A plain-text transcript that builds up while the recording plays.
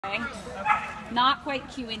Okay. Not quite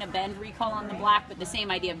cueing a bend recall on the black, but the same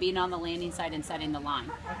idea of being on the landing side and setting the line.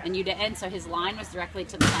 And you did, so his line was directly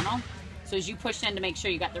to the tunnel. So as you pushed in to make sure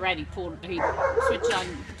you got the right, he switched on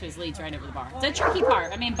to his leads right over the bar. It's a tricky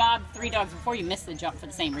part. I mean, Bob, 3 dogs before you missed the jump for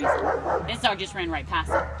the same reason. This dog just ran right past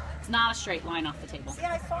it. It's not a straight line off the table. See,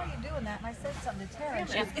 I saw you doing that, and I said something to Tara.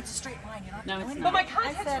 Yeah. It's a straight line. You're not no, it's doing not. But my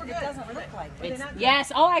I said it doesn't look like it.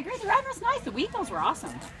 Yes. Oh, I agree. The run was nice. The Weagles were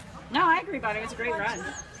awesome. No, I agree about it. It was a great run.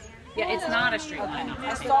 Yeah, it's not a straight line off the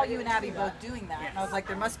I table. saw you and Abby both doing that, and I was like,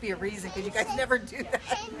 there must be a reason, because you guys never do that.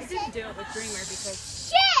 I didn't do it with Dreamer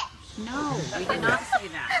because... No, we did not say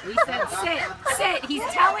that. We said sit, sit. He's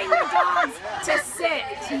telling the dogs to sit.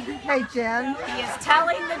 Hey, Jen. He is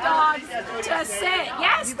telling the dogs to sit.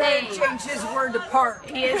 Yes, You better Dave. change his word to park.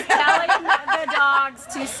 He is telling the dogs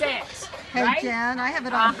to sit. Hey, right? Jen, I have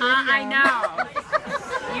it on video. I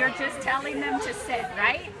know. You're just telling them to sit,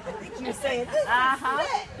 right? I think you're saying this.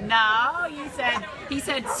 No, he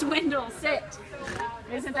said swindle, sit.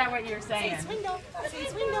 Isn't that what you're saying? Swindle.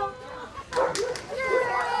 Swindle.